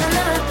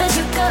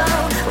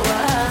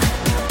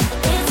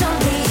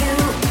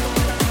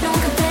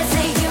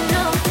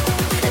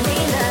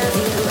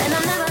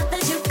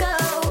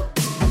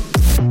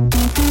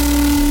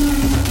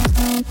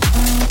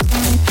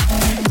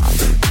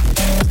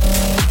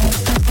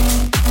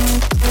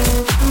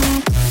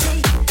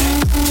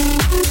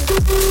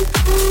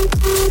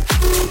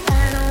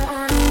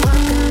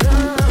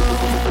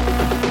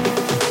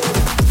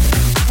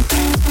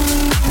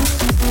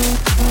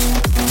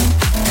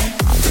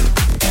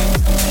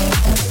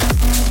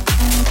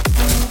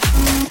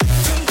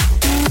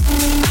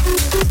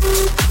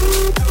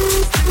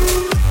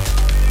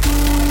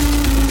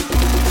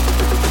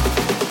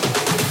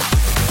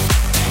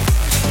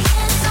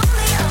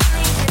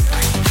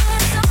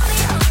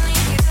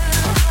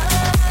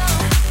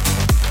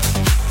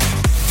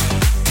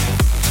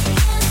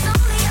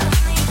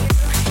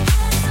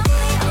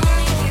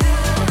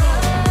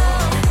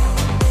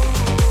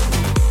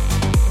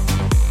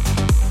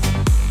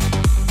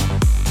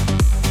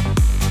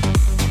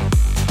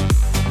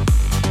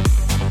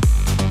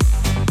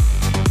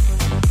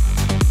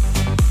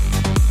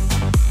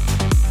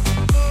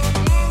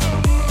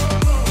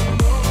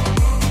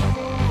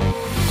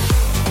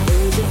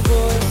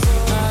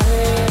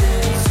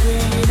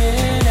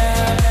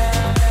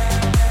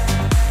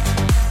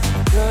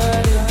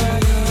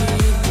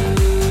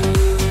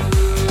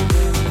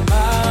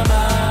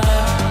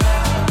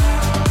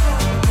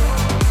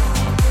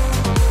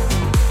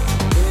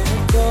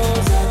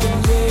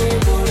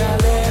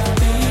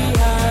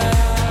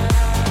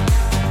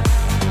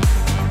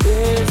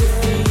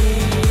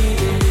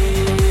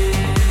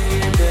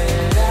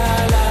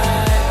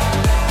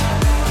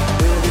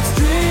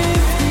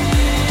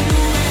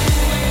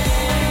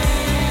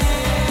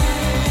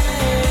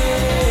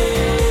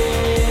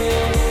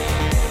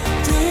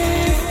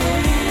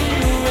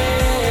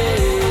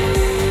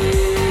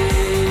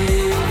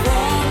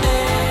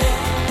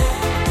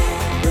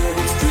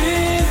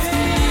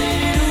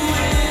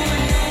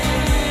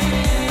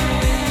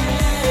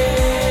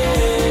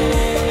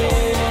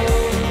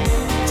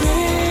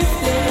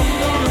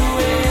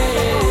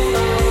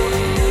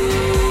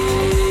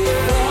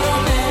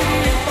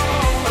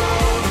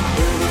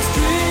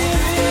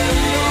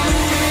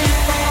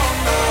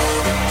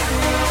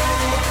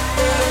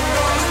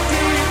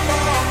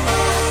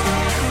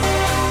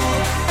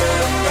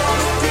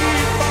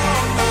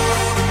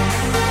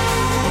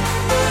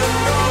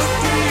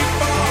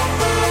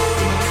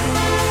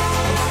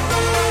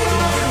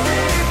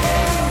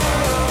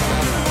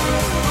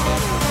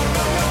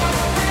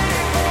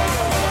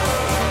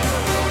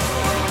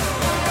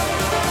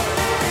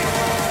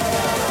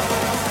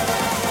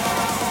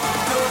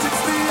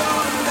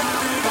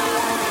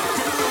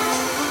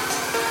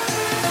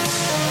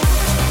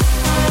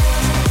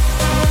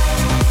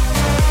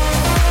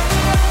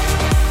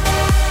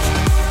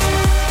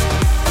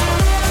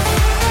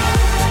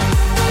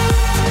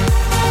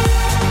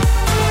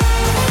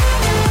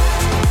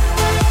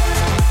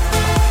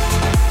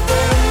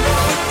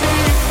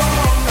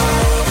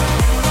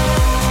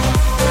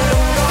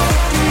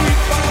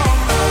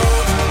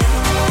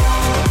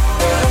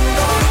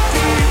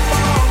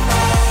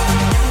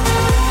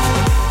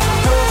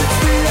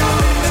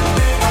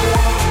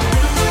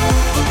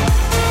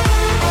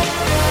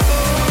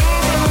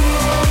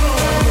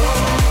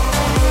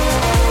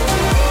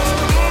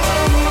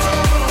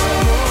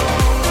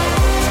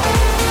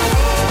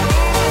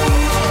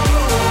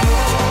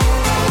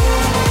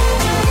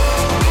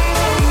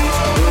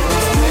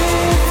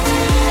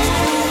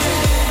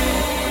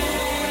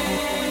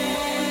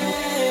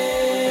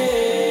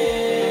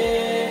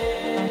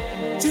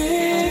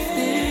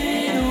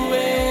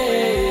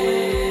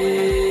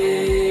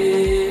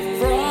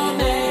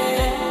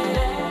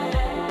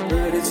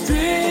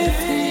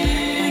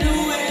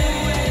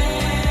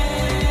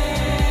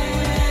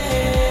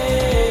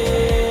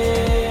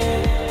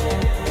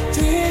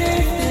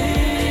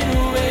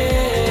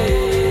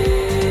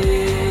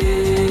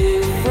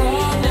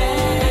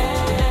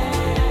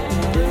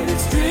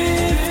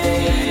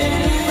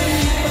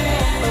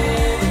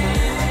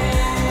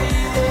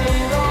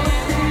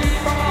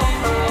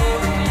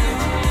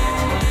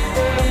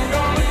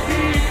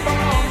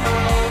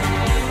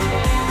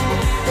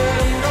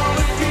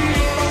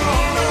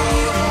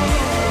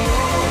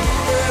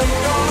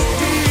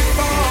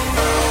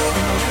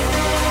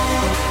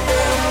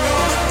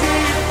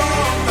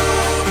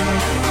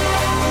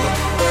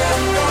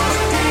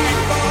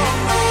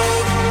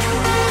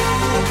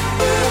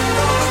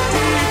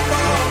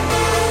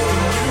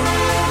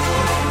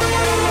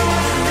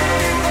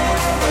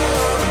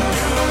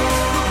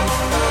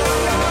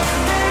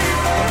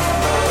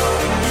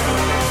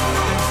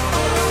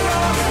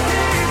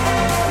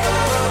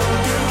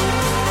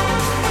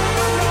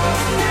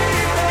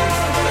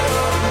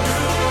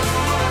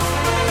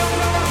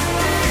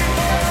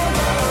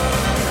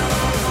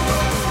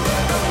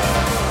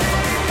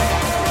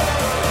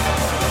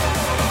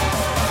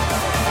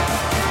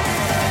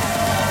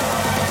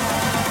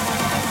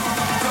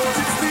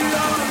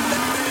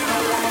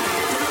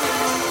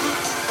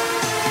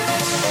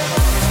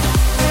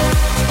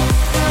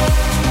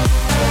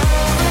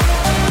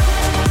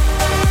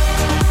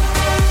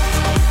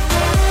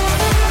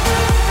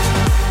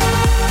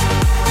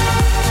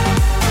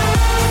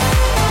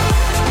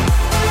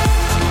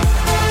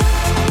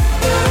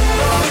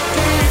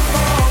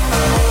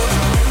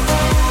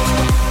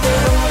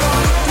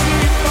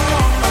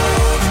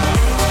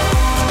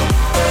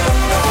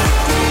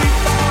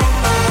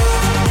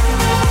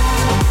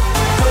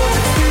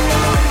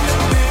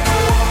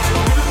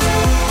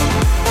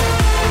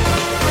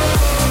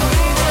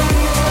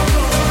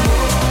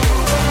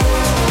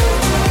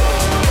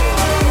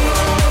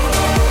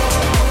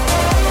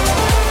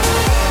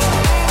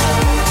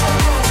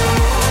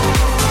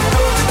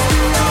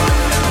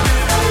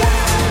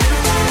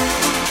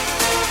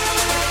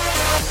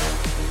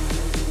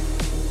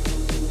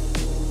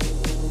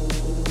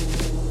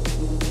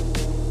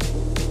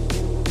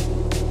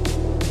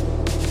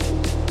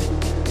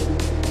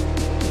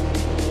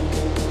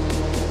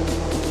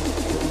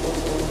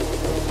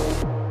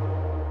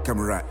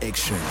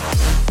action.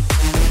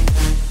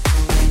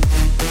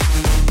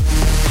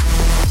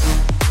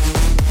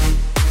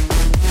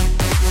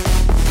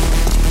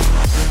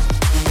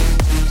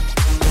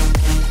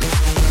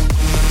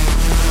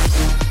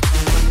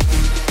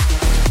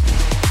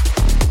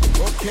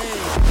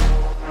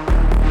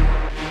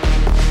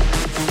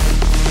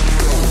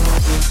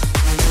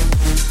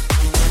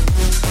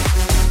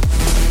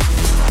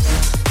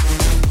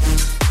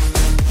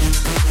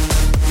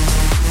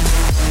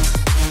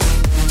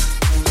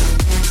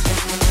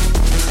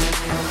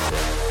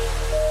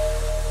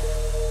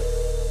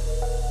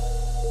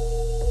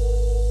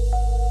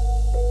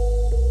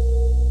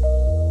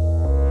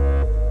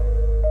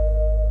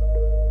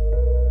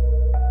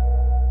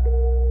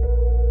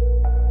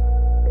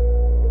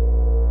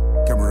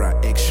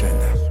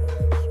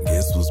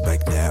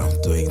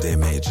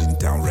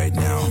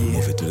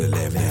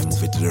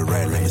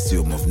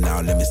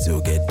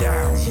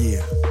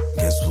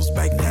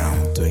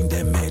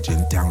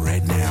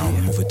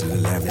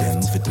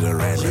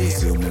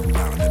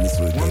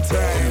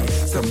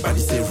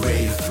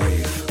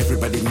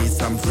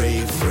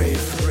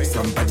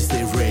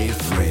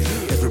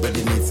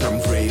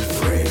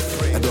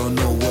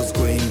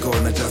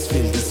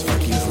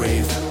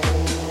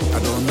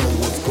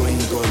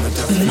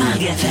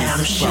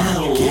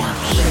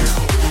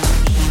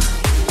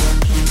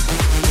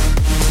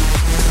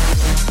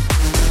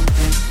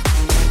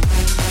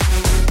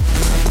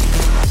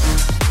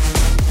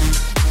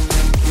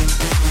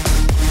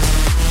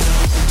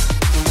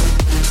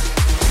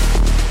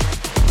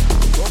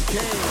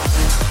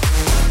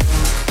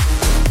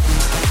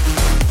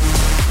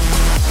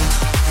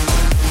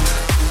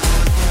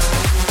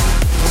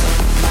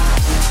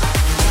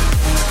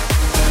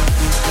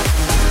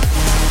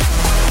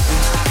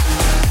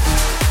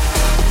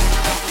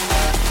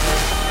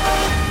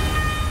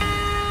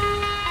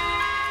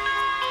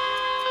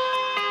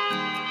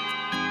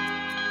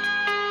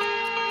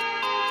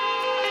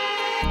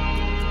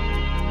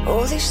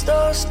 All these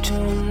stars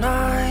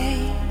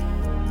tonight,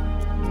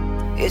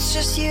 it's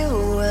just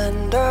you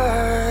and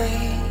I,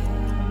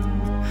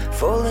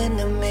 falling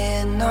to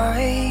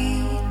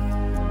midnight,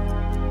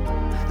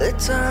 let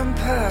time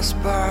pass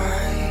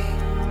by.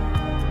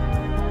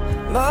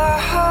 My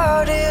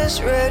heart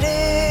is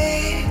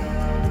ready,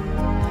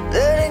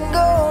 letting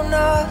go,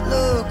 not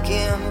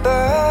looking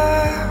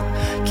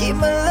back. Keep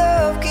my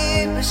love,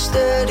 keep it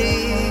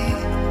steady,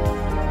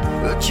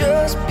 we'll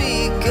just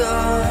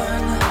begun.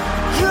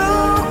 You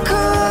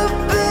could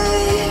be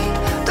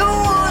the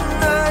one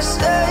that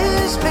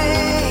saves me,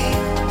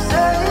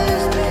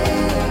 saves me.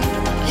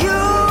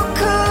 You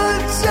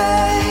could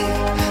take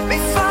me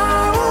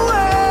far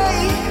away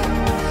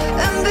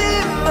and be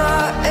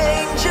my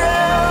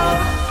angel.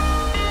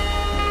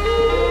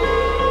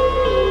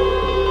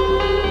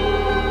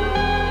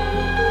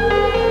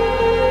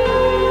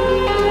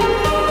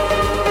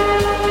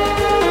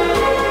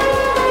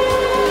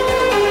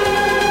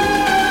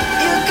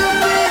 You could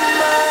be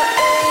my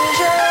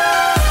angel.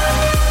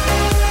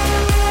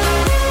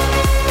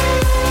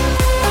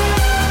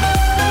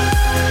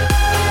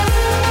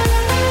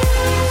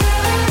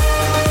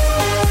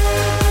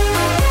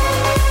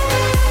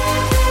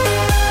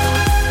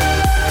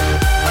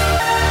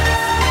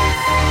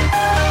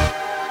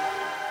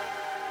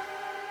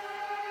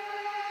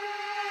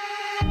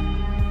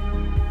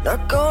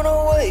 Not gonna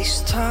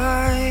waste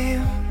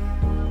time.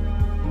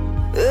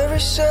 Every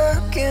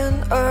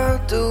second I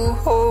do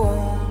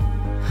hold,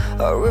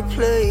 I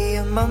replay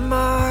in my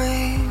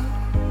mind.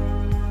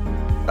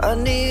 I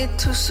need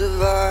to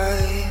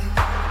survive.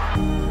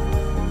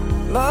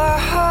 My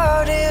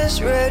heart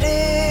is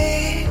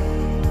ready,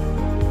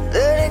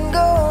 letting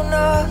go,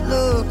 not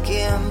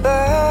looking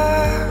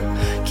back.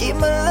 Keep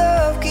my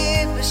love,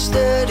 keep it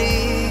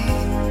steady,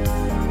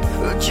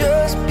 we'll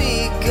just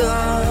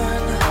begun.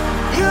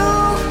 You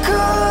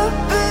could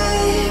be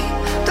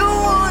the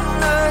one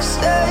that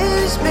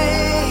saves me,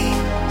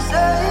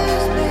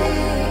 saves me.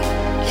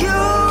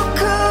 You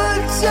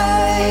could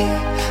take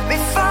me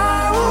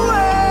far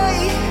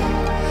away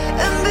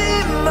and be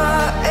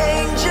my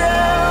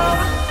angel.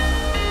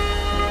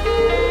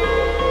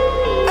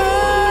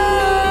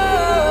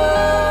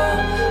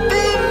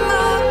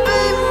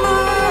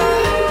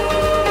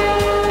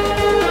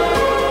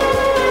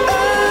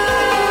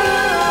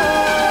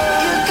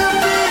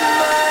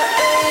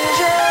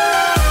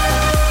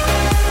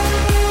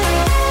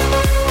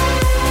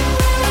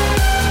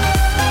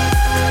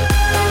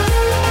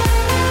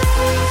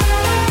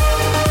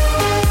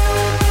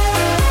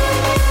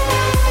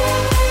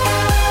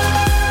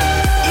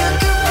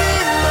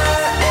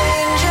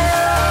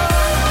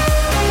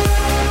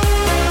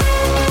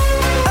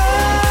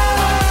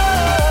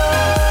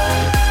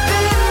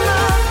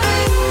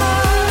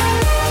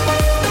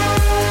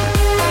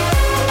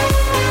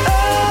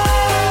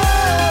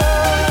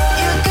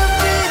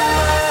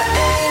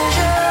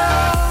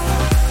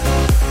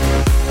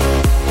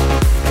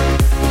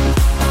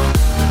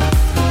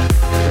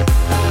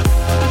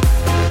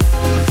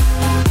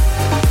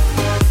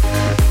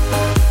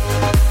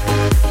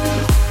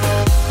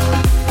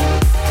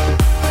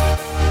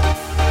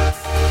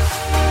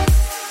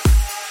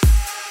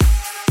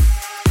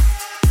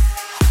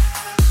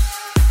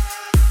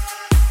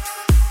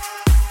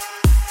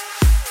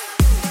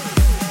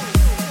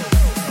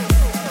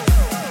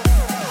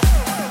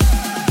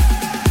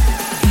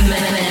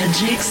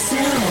 Magic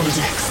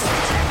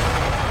Sound.